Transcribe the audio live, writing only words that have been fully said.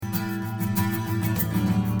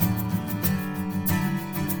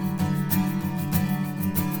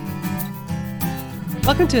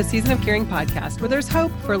Welcome to a Season of Caring podcast where there's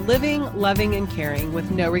hope for living, loving, and caring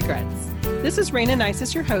with no regrets. This is Rayna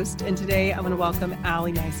Neises, your host, and today I want to welcome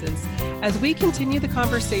Aly Neises as we continue the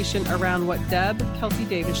conversation around what Deb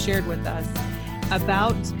Kelsey-Davis shared with us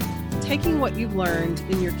about taking what you've learned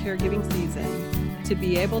in your caregiving season to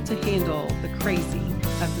be able to handle the crazy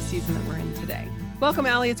of the season that we're in today. Welcome,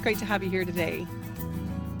 Aly. It's great to have you here today.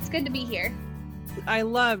 It's good to be here. I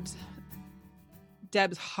loved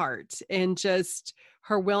Deb's heart and just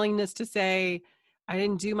her willingness to say, I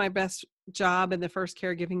didn't do my best job in the first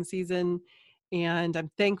caregiving season, and I'm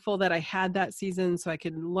thankful that I had that season so I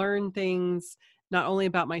could learn things not only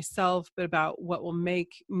about myself, but about what will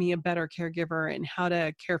make me a better caregiver and how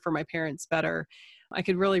to care for my parents better. I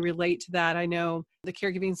could really relate to that. I know the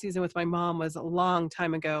caregiving season with my mom was a long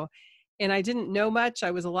time ago, and I didn't know much.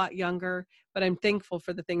 I was a lot younger, but I'm thankful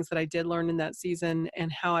for the things that I did learn in that season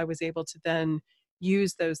and how I was able to then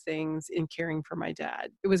use those things in caring for my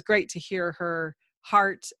dad. It was great to hear her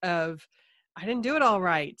heart of, I didn't do it all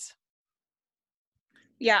right.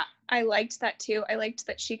 Yeah, I liked that too. I liked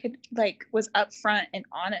that she was upfront and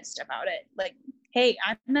honest about it. Like, hey,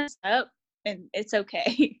 I messed up and it's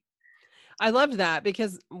okay. I loved that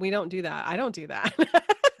because we don't do that. I don't do that.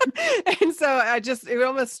 And so it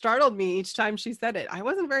almost startled me each time she said it. I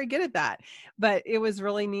wasn't very good at that, but it was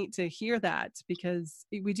really neat to hear that because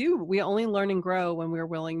we only learn and grow when we're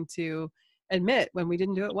willing to admit when we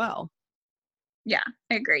didn't do it well. Yeah,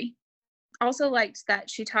 I agree. Also liked that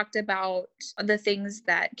she talked about the things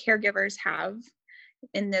that caregivers have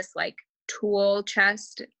in this tool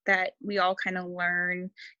chest that we all kind of learn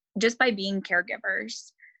just by being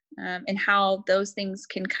caregivers. And how those things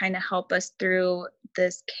can kind of help us through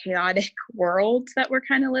this chaotic world that we're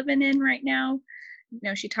kind of living in right now.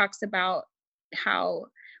 She talks about how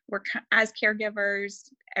as caregivers,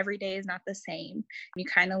 every day is not the same. You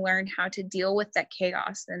kind of learn how to deal with that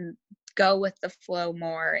chaos and go with the flow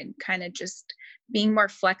more and kind of just being more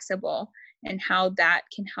flexible, and how that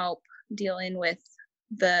can help dealing with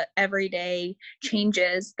the everyday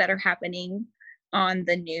changes that are happening on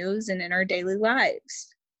the news and in our daily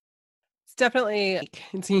lives.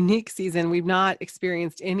 It's a unique season. We've not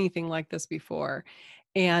experienced anything like this before.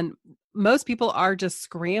 And most people are just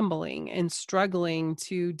scrambling and struggling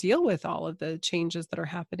to deal with all of the changes that are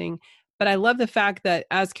happening. But I love the fact that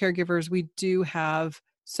as caregivers, we do have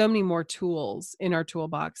so many more tools in our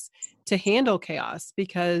toolbox to handle chaos,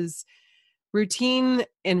 because routine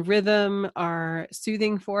and rhythm are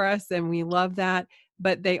soothing for us and we love that,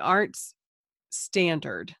 but they aren't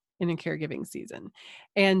standard in a caregiving season.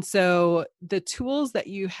 And so the tools that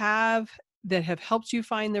you have that have helped you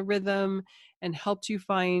find the rhythm and helped you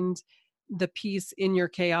find the peace in your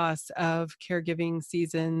chaos of caregiving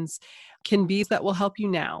seasons can be that will help you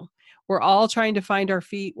now. We're all trying to find our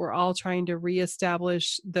feet. We're all trying to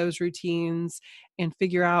reestablish those routines and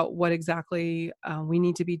figure out what exactly we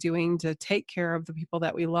need to be doing to take care of the people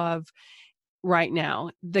that we love right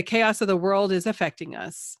now. The chaos of the world is affecting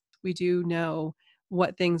us. We do know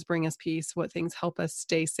what things bring us peace, what things help us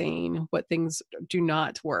stay sane, what things do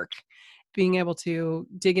not work. Being able to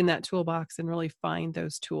dig in that toolbox and really find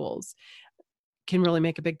those tools can really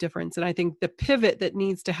make a big difference. And I think the pivot that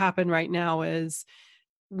needs to happen right now is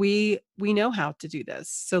we know how to do this.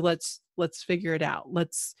 So let's figure it out.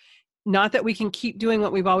 Not that we can keep doing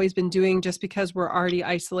what we've always been doing just because we're already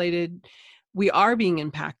isolated. We are being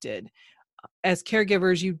impacted. As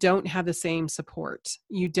caregivers, you don't have the same support.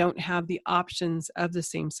 You don't have the options of the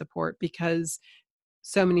same support because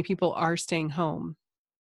so many people are staying home.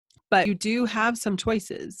 But you do have some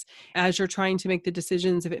choices as you're trying to make the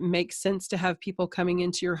decisions. If it makes sense to have people coming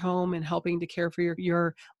into your home and helping to care for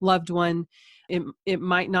your loved one, it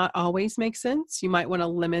might not always make sense. You might want to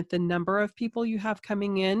limit the number of people you have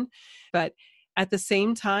coming in. But at the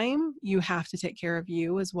same time, you have to take care of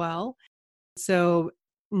you as well. So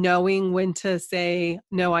knowing when to say,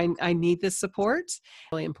 no, I need this support,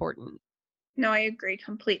 really important. No, I agree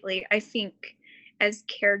completely. I think as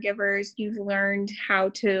caregivers, you've learned how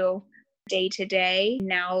to day to day.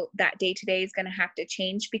 Now that day to day is going to have to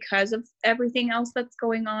change because of everything else that's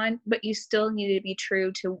going on, but you still need to be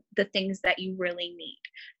true to the things that you really need.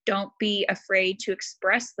 Don't be afraid to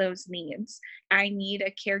express those needs. I need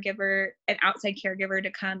a caregiver, an outside caregiver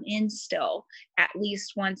to come in still at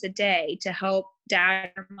least once a day to help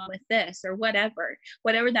dad or mom with this or whatever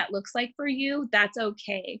that looks like for you. That's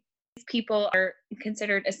okay. People are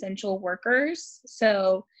considered essential workers,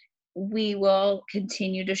 so we will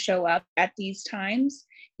continue to show up at these times.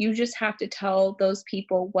 You just have to tell those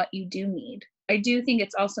people what you do need. I do think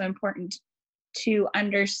it's also important to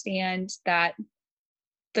understand that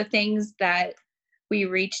the things that we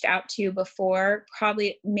reached out to before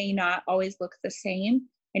probably may not always look the same.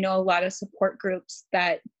 I know a lot of support groups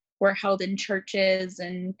that were held in churches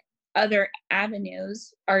and other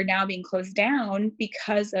avenues are now being closed down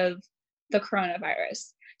because of the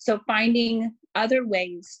coronavirus. So finding other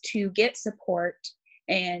ways to get support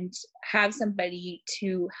and have somebody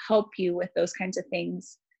to help you with those kinds of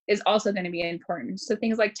things is also going to be important. So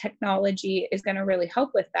things like technology is going to really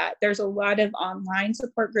help with that. There's a lot of online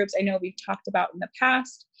support groups I know we've talked about in the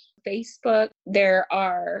past. Facebook, there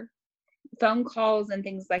are phone calls and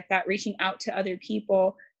things like that, reaching out to other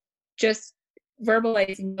people, just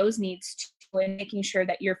verbalizing those needs to, and making sure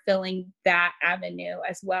that you're filling that avenue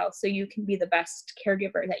as well, so you can be the best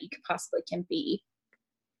caregiver that you possibly can be.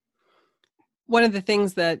 One of the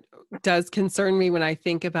things that does concern me when I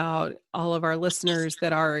think about all of our listeners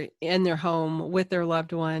that are in their home with their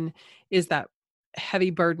loved one is that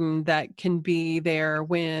heavy burden that can be there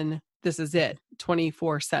when this is it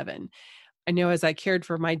 24/7. I know as I cared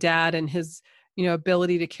for my dad and his,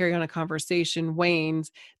 ability to carry on a conversation wanes,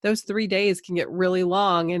 those 3 days can get really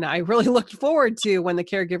long. And I really looked forward to when the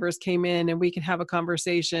caregivers came in and we could have a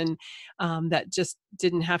conversation that just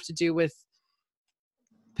didn't have to do with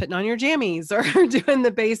putting on your jammies or doing the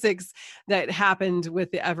basics that happened with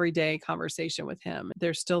the everyday conversation with him.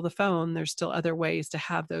 There's still the phone. There's still other ways to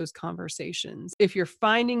have those conversations. If you're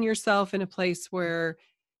finding yourself in a place where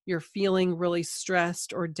you're feeling really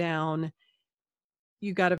stressed or down,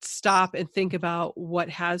 you got to stop and think about what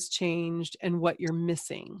has changed and what you're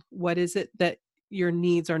missing. What is it that your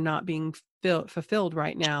needs are not being fulfilled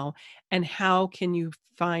right now? And how can you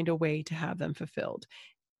find a way to have them fulfilled?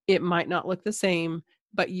 It might not look the same,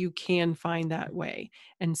 but you can find that way.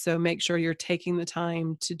 And so make sure you're taking the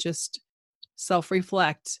time to just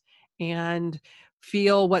self-reflect and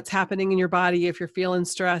feel what's happening in your body. If you're feeling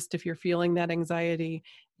stressed, if you're feeling that anxiety,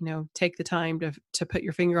 take the time to put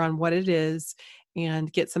your finger on what it is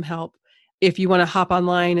and get some help. If you want to hop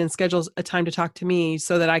online and schedule a time to talk to me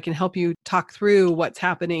so that I can help you talk through what's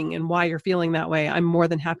happening and why you're feeling that way, I'm more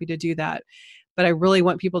than happy to do that. But I really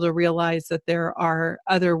want people to realize that there are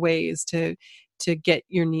other ways to get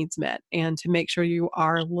your needs met and to make sure you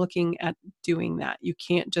are looking at doing that. You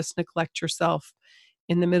can't just neglect yourself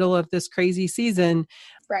in the middle of this crazy season.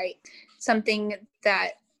 Right. Something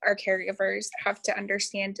that our caregivers have to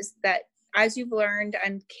understand is that as you've learned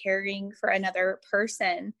on caring for another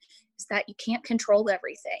person, is that you can't control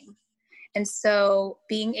everything. And so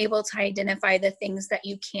being able to identify the things that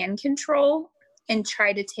you can control and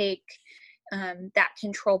try to take that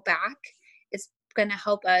control back is going to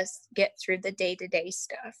help us get through the day-to-day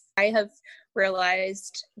stuff. I have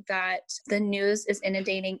realized that the news is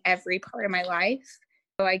inundating every part of my life.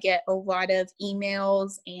 So I get a lot of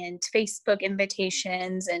emails and Facebook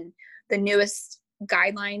invitations and the newest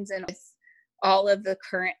guidelines and all of the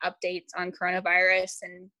current updates on coronavirus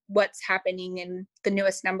and what's happening and the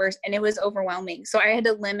newest numbers. And it was overwhelming. So I had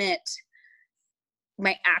to limit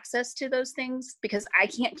my access to those things because I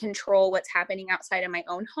can't control what's happening outside of my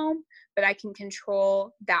own home, but I can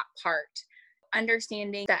control that part.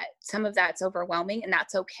 Understanding that some of that's overwhelming and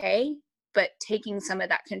that's okay, but taking some of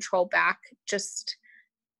that control back just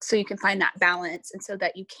so you can find that balance and so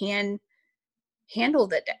that you can handle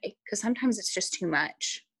the day, because sometimes it's just too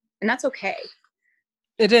much and that's okay.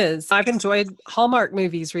 It is. I've enjoyed Hallmark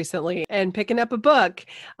movies recently and picking up a book,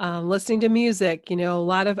 listening to music, a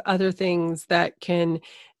lot of other things that can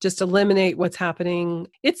just eliminate what's happening.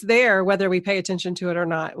 It's there whether we pay attention to it or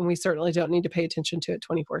not, and we certainly don't need to pay attention to it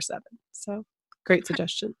 24/7. So great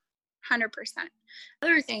suggestion. 100%.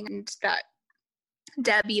 Other thing that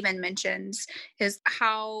Deb even mentions is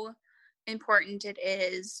how important it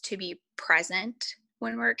is to be present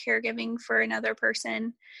when we're caregiving for another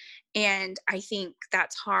person. And I think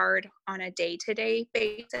that's hard on a day-to-day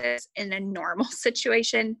basis in a normal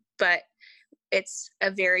situation, but it's a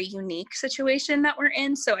very unique situation that we're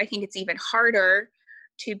in. So I think it's even harder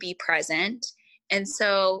to be present. And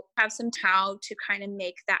so have some time to kind of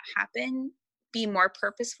make that happen, be more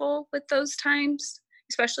purposeful with those times,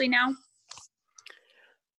 especially now.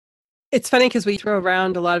 It's funny because we throw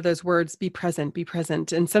around a lot of those words, be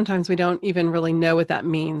present, and sometimes we don't even really know what that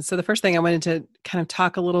means. So the first thing I wanted to kind of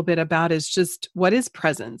talk a little bit about is just what is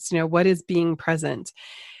presence? What is being present?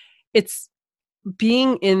 It's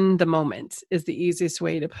being in the moment is the easiest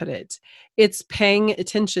way to put it. It's paying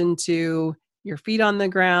attention to your feet on the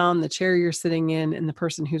ground, the chair you're sitting in, and the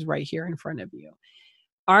person who's right here in front of you.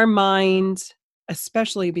 Our mind,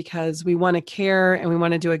 especially because we want to care and we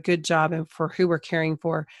want to do a good job for who we're caring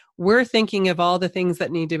for, we're thinking of all the things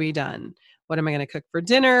that need to be done. What am I going to cook for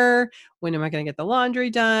dinner? When am I going to get the laundry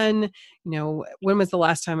done? When was the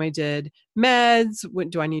last time I did meds? When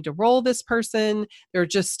do I need to roll this person? There are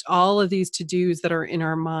just all of these to-dos that are in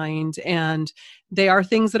our mind, and they are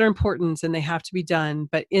things that are important and they have to be done.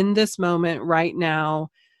 But in this moment right now,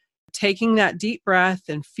 taking that deep breath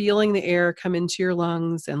and feeling the air come into your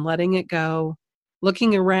lungs and letting it go,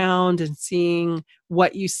 looking around and seeing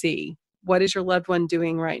what you see. What is your loved one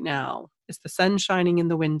doing right now? Is the sun shining in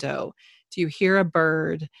the window? Do you hear a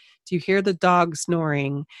bird? Do you hear the dog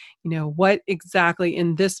snoring? What exactly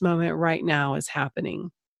in this moment right now is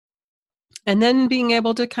happening? And then being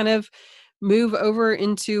able to kind of move over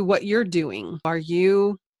into what you're doing. Are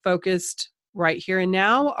you focused right here and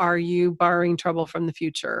now? Are you borrowing trouble from the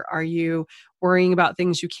future? Are you worrying about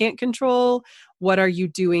things you can't control? What are you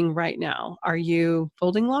doing right now? Are you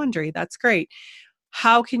folding laundry? That's great.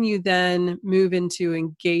 How can you then move into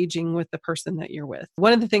engaging with the person that you're with?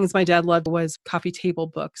 One of the things my dad loved was coffee table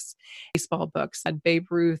books, baseball books, had Babe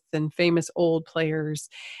Ruth and famous old players,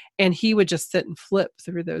 and he would just sit and flip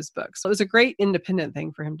through those books. So it was a great independent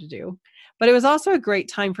thing for him to do. But it was also a great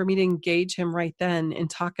time for me to engage him right then and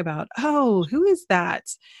talk about, oh, who is that?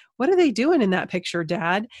 What are they doing in that picture,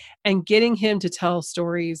 Dad? And getting him to tell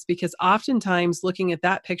stories, because oftentimes looking at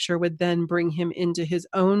that picture would then bring him into his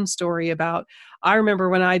own story about, I remember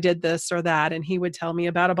when I did this or that, and he would tell me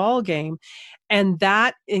about a ball game. And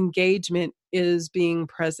that engagement is being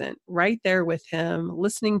present right there with him,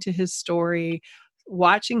 listening to his story,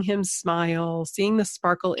 watching him smile, seeing the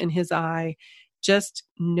sparkle in his eye, just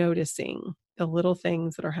noticing the little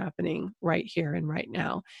things that are happening right here and right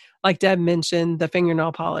now. Like Deb mentioned, the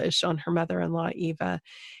fingernail polish on her mother-in-law, Eva.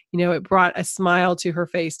 It brought a smile to her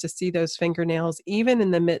face to see those fingernails, even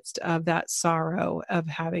in the midst of that sorrow of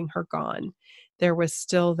having her gone. There was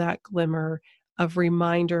still that glimmer of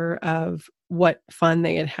reminder of what fun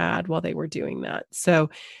they had had while they were doing that.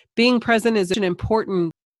 So being present is an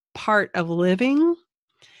important part of living,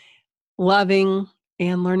 loving,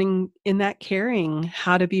 and learning in that caring,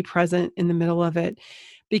 how to be present in the middle of it.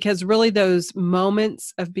 Because really those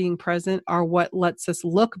moments of being present are what lets us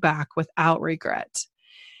look back without regret,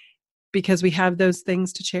 because we have those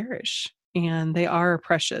things to cherish and they are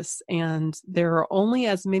precious, and there are only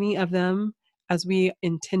as many of them as we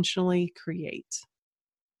intentionally create,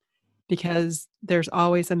 because there's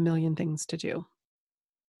always a million things to do.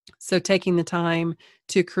 So taking the time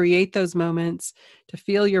to create those moments, to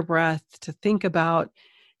feel your breath, to think about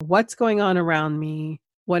what's going on around me,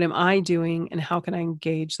 what am I doing, and how can I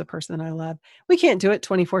engage the person that I love? We can't do it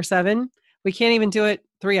 24/7. We can't even do it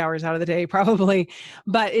 3 hours out of the day, probably.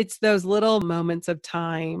 But it's those little moments of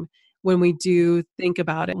time when we do think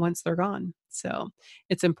about it once they're gone. So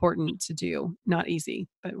it's important to do. Not easy,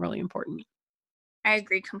 but really important. I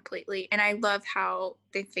agree completely. And I love how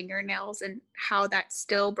the fingernails and how that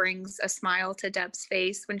still brings a smile to Deb's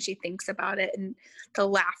face when she thinks about it, and the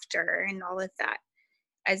laughter and all of that.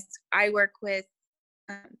 As I work with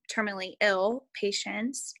terminally ill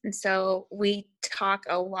patients, and so we talk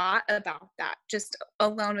a lot about that. Just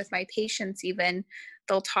alone with my patients, even,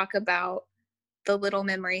 they'll talk about the little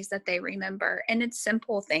memories that they remember. And it's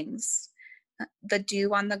simple things, the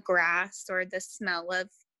dew on the grass or the smell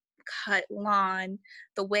of cut lawn,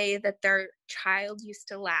 the way that their child used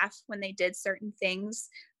to laugh when they did certain things.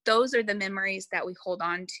 Those are the memories that we hold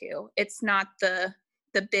on to. It's not the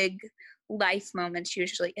big life moments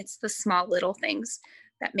usually. It's the small little things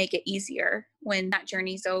that make it easier when that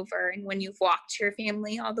journey's over, and when you've walked your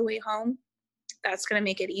family all the way home. That's going to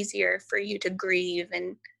make it easier for you to grieve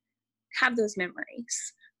and have those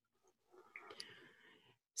memories.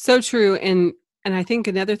 So true. And I think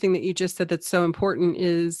another thing that you just said that's so important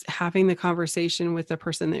is having the conversation with the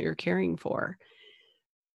person that you're caring for.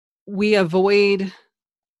 We avoid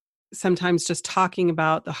sometimes just talking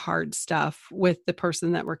about the hard stuff with the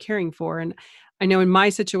person that we're caring for. And I know in my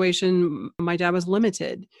situation, my dad was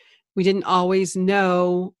limited. We didn't always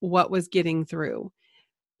know what was getting through.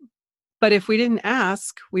 But if we didn't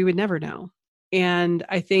ask, we would never know. And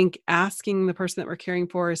I think asking the person that we're caring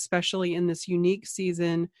for, especially in this unique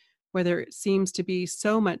season where there seems to be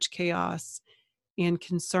so much chaos and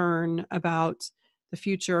concern about the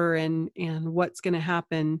future and what's going to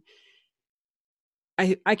happen,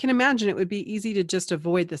 I can imagine it would be easy to just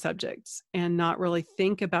avoid the subjects and not really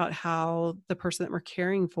think about how the person that we're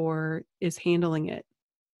caring for is handling it,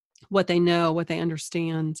 what they know, what they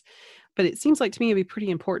understand. But it seems like to me it'd be pretty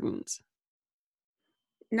important.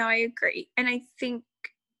 No, I agree. And I think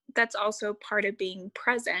that's also part of being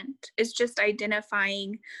present, is just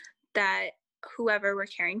identifying that whoever we're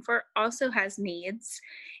caring for also has needs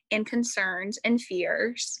and concerns and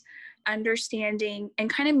fears. understanding and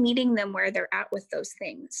kind of meeting them where they're at with those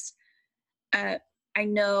things. I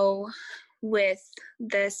know with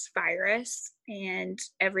this virus and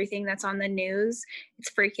everything that's on the news,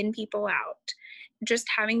 it's freaking people out. Just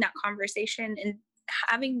having that conversation and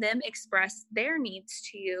having them express their needs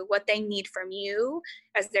to you, what they need from you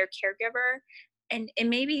as their caregiver. And it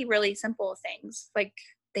may be really simple things like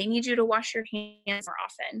they need you to wash your hands more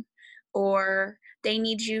often, or they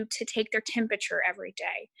need you to take their temperature every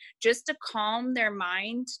day, just to calm their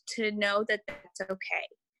mind to know that that's okay.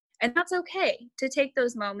 And that's okay to take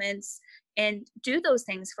those moments and do those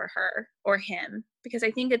things for her or him, because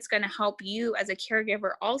I think it's going to help you as a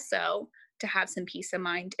caregiver also to have some peace of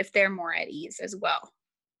mind if they're more at ease as well.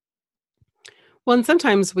 Well, and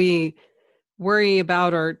sometimes we worry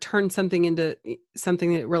about or turn something into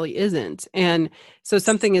something that it really isn't. And so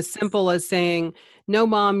something as simple as saying, no,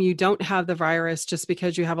 mom, you don't have the virus just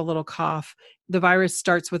because you have a little cough. The virus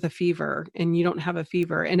starts with a fever and you don't have a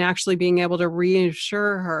fever. And actually being able to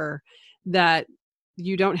reassure her that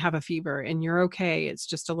you don't have a fever and you're okay. It's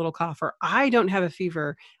just a little cough. Or I don't have a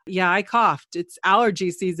fever. Yeah, I coughed. It's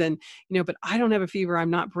allergy season, but I don't have a fever. I'm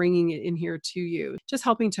not bringing it in here to you. Just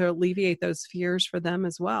helping to alleviate those fears for them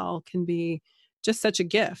as well can be just such a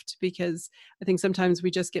gift, because I think sometimes we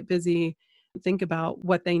just get busy and think about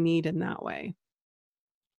what they need in that way.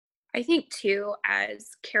 I think too,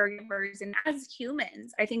 as caregivers and as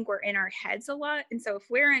humans, I think we're in our heads a lot. And so if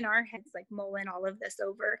we're in our heads, like mulling all of this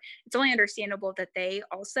over, it's only understandable that they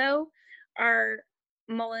also are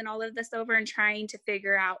mulling all of this over and trying to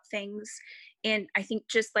figure out things. And I think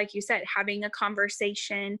just like you said, having a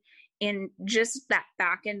conversation and just that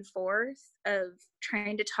back and forth of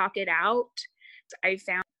trying to talk it out, I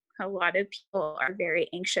found a lot of people are very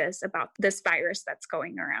anxious about this virus that's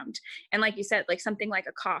going around. And like you said, like something like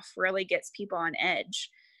a cough really gets people on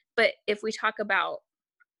edge. But if we talk about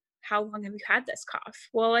how long have you had this cough?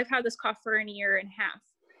 Well, I've had this cough for a year and a half.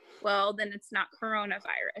 Well, then it's not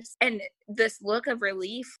coronavirus. And this look of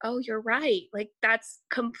relief, oh, you're right. Like that's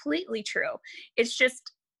completely true. It's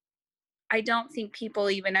just, I don't think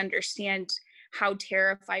people even understand how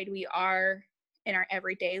terrified we are in our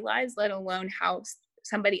everyday lives, let alone how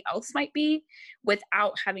somebody else might be,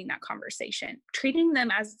 without having that conversation, treating them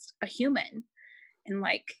as a human and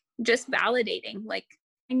like just validating, like,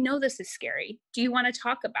 I know this is scary. Do you want to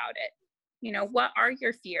talk about it? What are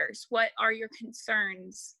your fears? What are your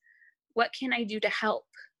concerns? What can I do to help?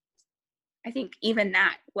 I think even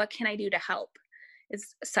that, what can I do to help,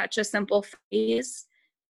 is such a simple phrase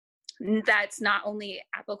that's not only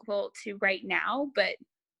applicable to right now, but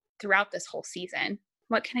throughout this whole season.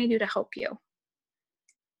 What can I do to help you?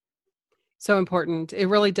 So important. It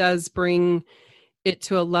really does bring it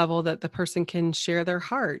to a level that the person can share their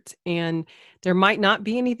heart. And there might not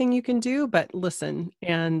be anything you can do, but listen.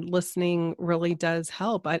 And listening really does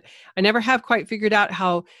help. I never have quite figured out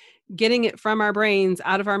how getting it from our brains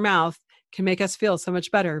out of our mouth can make us feel so much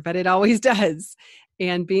better, but it always does.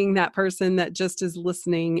 And being that person that just is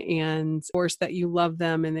listening, and of course that you love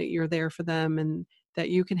them and that you're there for them and that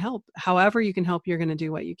you can help. However you can help, you're going to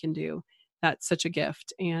do what you can do. That's such a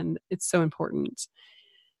gift, and it's so important.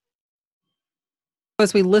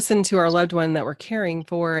 As we listen to our loved one that we're caring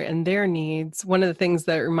for and their needs, one of the things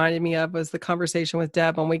that it reminded me of was the conversation with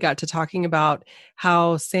Deb when we got to talking about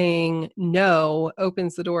how saying no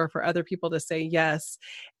opens the door for other people to say yes.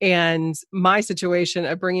 And my situation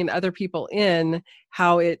of bringing other people in,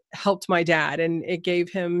 how it helped my dad and it gave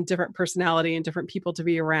him different personality and different people to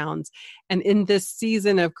be around. And in this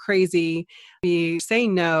season of crazy, we say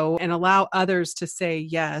no and allow others to say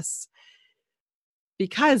yes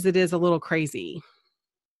because it is a little crazy.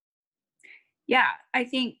 Yeah, I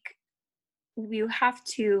think you have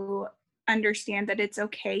to understand that it's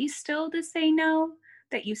okay still to say no,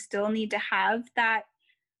 that you still need to have that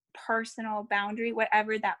personal boundary,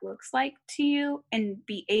 whatever that looks like to you, and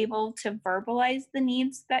be able to verbalize the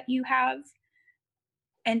needs that you have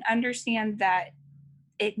and understand that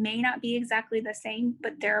it may not be exactly the same,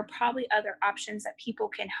 but there are probably other options that people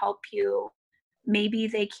can help you. Maybe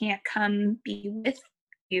they can't come be with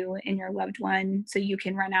you and your loved one so you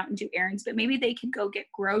can run out and do errands, but maybe they can go get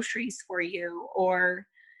groceries for you or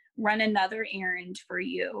run another errand for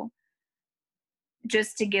you,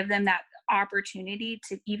 just to give them that opportunity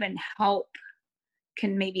to even help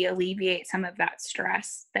can maybe alleviate some of that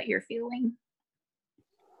stress that you're feeling.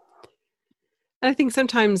 I think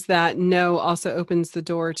sometimes that no also opens the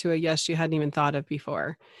door to a yes you hadn't even thought of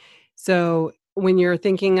before. So when you're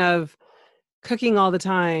thinking of cooking all the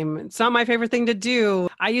time. It's not my favorite thing to do.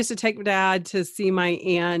 I used to take Dad to see my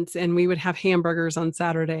aunt, and we would have hamburgers on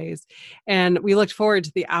Saturdays. And we looked forward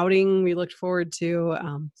to the outing. We looked forward to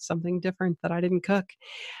something different that I didn't cook.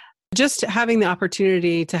 Just having the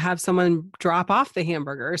opportunity to have someone drop off the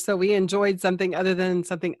hamburger so we enjoyed something other than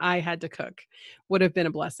something I had to cook would have been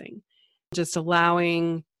a blessing. Just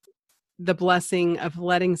allowing the blessing of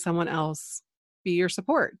letting someone else be your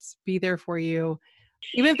supports, be there for you.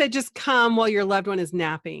 Even if they just come while your loved one is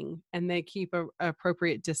napping and they keep an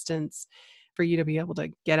appropriate distance for you to be able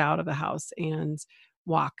to get out of the house and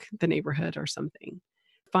walk the neighborhood or something.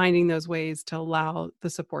 Finding those ways to allow the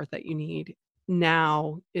support that you need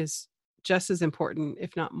now is just as important,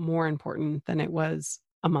 if not more important, than it was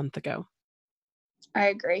a month ago. I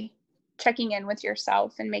agree. Checking in with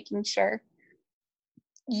yourself and making sure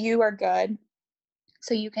you are good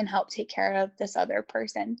so you can help take care of this other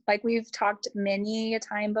person. Like we've talked many a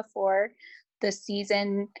time before, the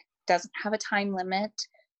season doesn't have a time limit.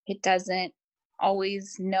 It doesn't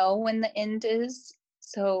always know when the end is.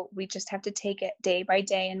 So we just have to take it day by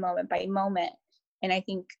day and moment by moment. And I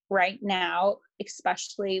think right now,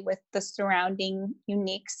 especially with the surrounding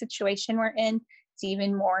unique situation we're in, it's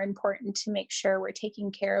even more important to make sure we're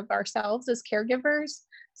taking care of ourselves as caregivers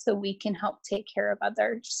so we can help take care of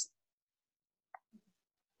others.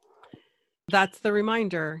 That's the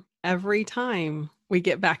reminder. Every time we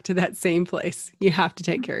get back to that same place, you have to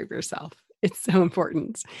take care of yourself. It's so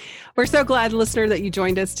important. We're so glad, listener, that you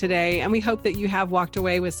joined us today. And we hope that you have walked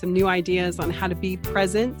away with some new ideas on how to be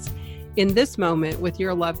present in this moment with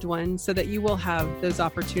your loved one so that you will have those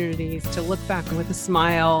opportunities to look back with a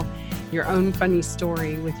smile, your own funny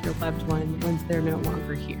story with your loved one once they're no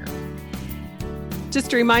longer here.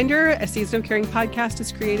 Just a reminder, A Season of Caring podcast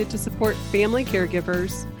is created to support family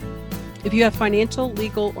caregivers. If you have financial,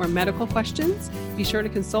 legal, or medical questions, be sure to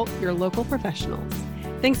consult your local professionals.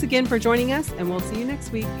 Thanks again for joining us, and we'll see you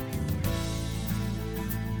next week.